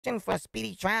for a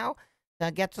speedy trial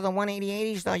to get to the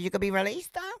 180 so you could be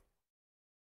released, huh?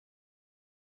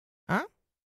 Huh?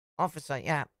 Officer,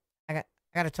 yeah. I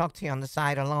gotta talk to you on the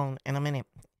side alone in a minute.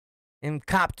 Them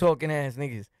cop talking ass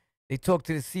niggas. They talk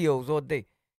to the COs all day.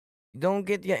 Don't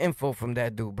get your info from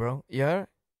that dude, bro. You heard?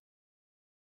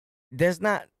 There's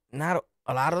not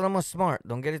a lot of them are smart.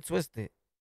 Don't get it twisted.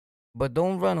 But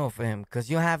don't run off of him, cause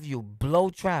you'll have you blow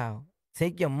trial.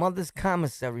 Take your mother's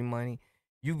commissary money.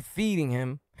 You feeding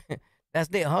him. That's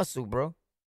their hustle, bro.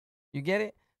 You get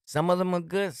it? Some of them are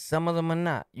good, some of them are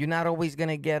not. You're not always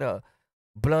gonna get a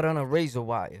blood on a razor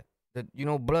wire.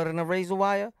 Blood on a razor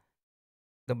wire?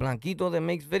 The Blanquito that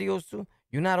makes videos too?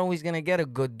 You're not always gonna get a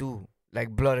good dude like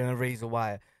blood on a razor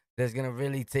wire that's gonna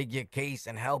really take your case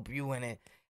and help you, and it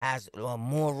has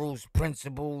morals,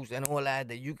 principles, and all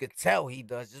that you could tell he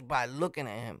does just by looking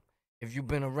at him. If you've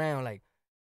been around, like,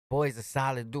 boy's a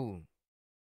solid dude.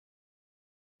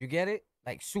 You get it?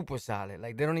 Like, super solid.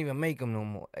 Like, they don't even make him no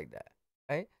more like that,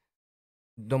 right?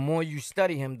 The more you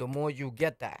study him, the more you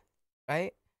get that,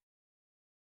 right?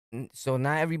 So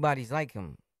not everybody's like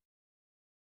him.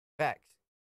 Facts.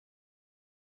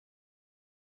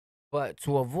 But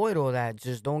to avoid all that,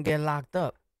 just don't get locked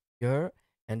up. You heard?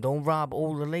 And don't rob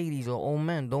older ladies or old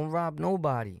men. Don't rob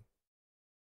nobody.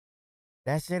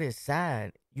 That shit is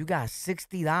sad. You got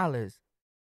 $60.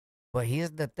 But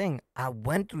here's the thing. I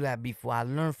went through that before. I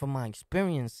learned from my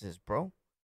experiences, bro.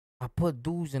 I put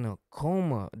dudes in a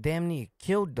coma. Damn near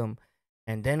killed them.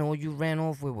 And then all you ran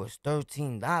off with was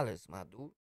 $13, my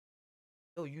dude.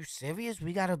 Yo, you serious?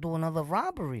 We got to do another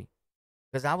robbery.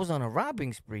 Because I was on a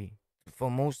robbing spree for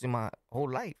most of my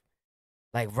whole life.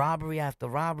 Like, robbery after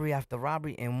robbery after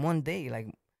robbery. And one day, like,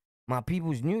 my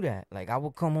peoples knew that. Like, I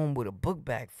would come home with a book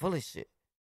bag full of shit.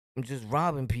 I'm just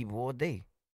robbing people all day.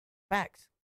 Facts.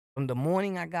 From the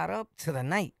morning I got up to the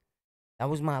night. That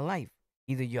was my life.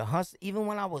 Either you're hustling. Even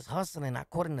when I was hustling, I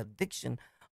caught an addiction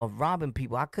of robbing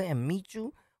people. I couldn't meet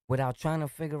you without trying to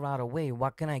figure out a way.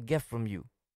 What can I get from you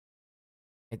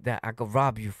that I could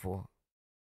rob you for?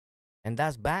 And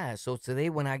that's bad. So today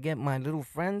when I get my little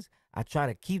friends, I try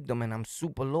to keep them, and I'm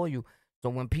super loyal. So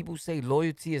when people say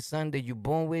loyalty is something that you're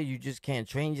born with, you just can't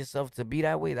train yourself to be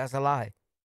that way, that's a lie.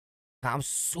 I'm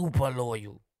super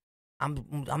loyal. I'm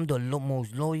the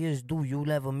most loyalest dude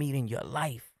you'll ever meet in your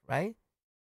life, right?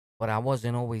 But I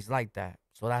wasn't always like that.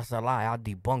 So that's a lie. I'll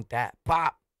debunk that.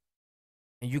 Pop.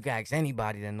 And you can ask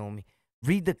anybody that know me.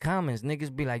 Read the comments.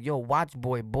 Niggas be like, yo, watch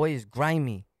boy is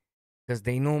grimy. Because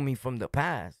they know me from the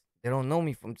past. They don't know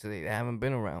me from today. They haven't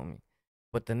been around me.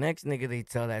 But the next nigga they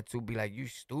tell that to be like, you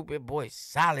stupid boy,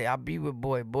 solid. I be with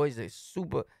boys are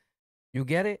super. You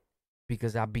get it?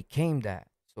 Because I became that.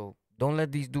 So don't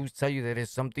let these dudes tell you that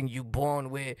it's something you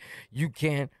born with. You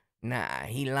can't. Nah,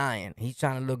 he lying. He's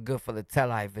trying to look good for the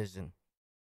television.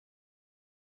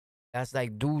 That's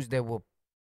like dudes that were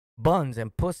buns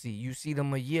and pussy. You see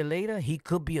them a year later, he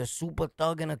could be a super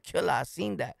thug and a killer. I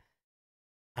seen that.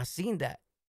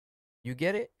 You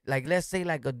get it? Like, let's say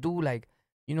like a dude, like,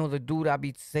 you know the dude I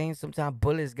be saying sometimes,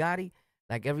 Bullets Gotti?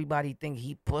 Like, everybody think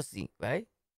he pussy, right?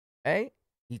 Hey?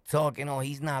 He talking, oh,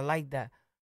 he's not like that.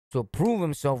 To prove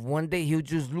himself, one day he'll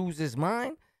just lose his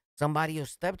mind. Somebody will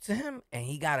step to him, and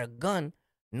he got a gun,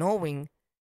 knowing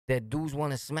that dudes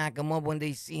want to smack him up when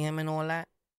they see him and all that.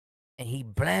 And he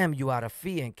blam you out of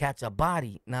fear and catch a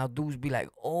body. Now dudes be like,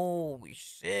 oh,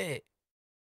 shit.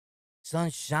 Son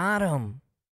shot him.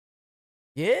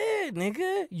 Yeah,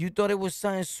 nigga. You thought it was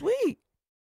something sweet.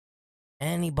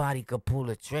 Anybody could pull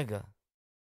a trigger.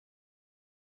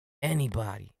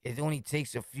 Anybody. It only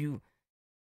takes a few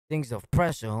things of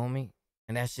pressure, homie.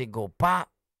 And that shit go pop.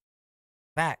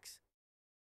 Facts.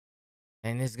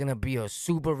 And it's going to be a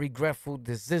super regretful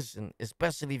decision,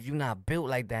 especially if you're not built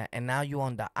like that. And now you're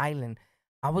on the island.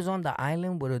 I was on the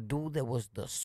island with a dude that was the